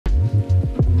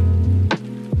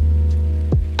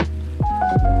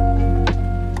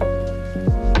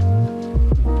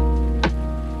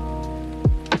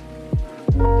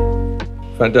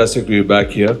Fantastic to be back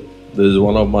here. This is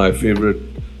one of my favorite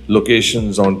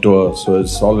locations on tour, so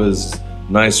it's always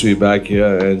nice to be back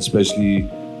here and especially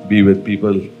be with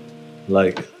people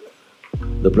like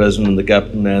the president, the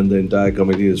captain, and the entire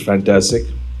committee is fantastic.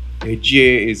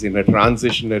 HGA is in a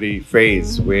transitionary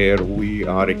phase where we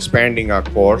are expanding our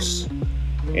course,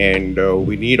 and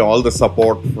we need all the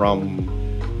support from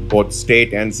both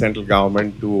state and central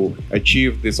government to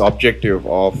achieve this objective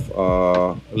of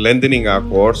lengthening our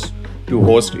course to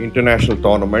host international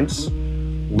tournaments.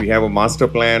 We have a master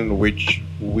plan which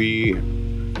we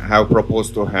have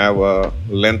proposed to have a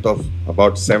length of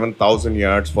about 7,000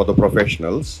 yards for the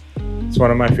professionals. It's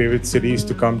one of my favorite cities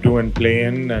to come to and play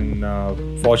in, and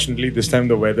fortunately this time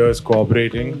the weather is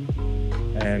cooperating,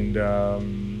 and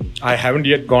I haven't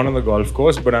yet gone on the golf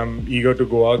course, but I'm eager to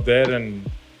go out there and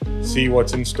see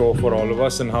what's in store for all of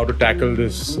us and how to tackle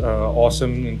this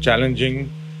awesome and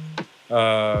challenging,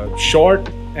 short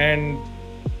and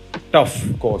tough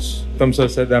course. Tamsa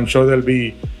said I'm sure there'll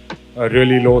be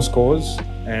really low scores,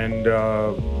 and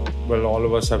well, all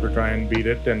of us have to try and beat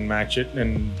it and match it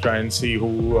and try and see who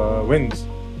wins.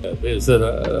 It's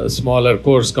a smaller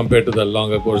course compared to the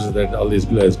longer courses that all these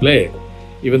players play.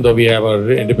 Even though we have our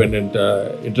independent,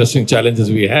 interesting challenges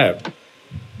we have,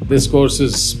 this course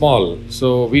is small,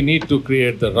 so we need to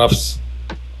create the roughs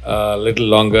a little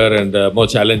longer and more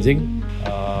challenging.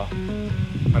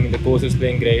 I mean, the course is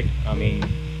playing great. I mean,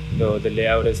 the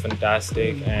layout is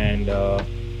fantastic, and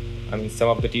I mean, some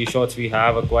of the tee shots we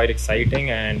have are quite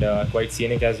exciting and quite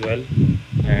scenic as well.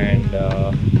 And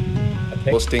I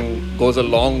think hosting goes a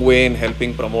long way in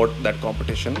helping promote that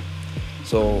competition.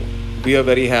 So we are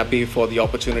very happy for the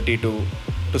opportunity to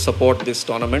support this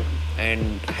tournament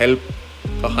and help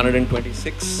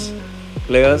 126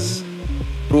 players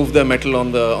prove their mettle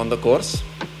on the course.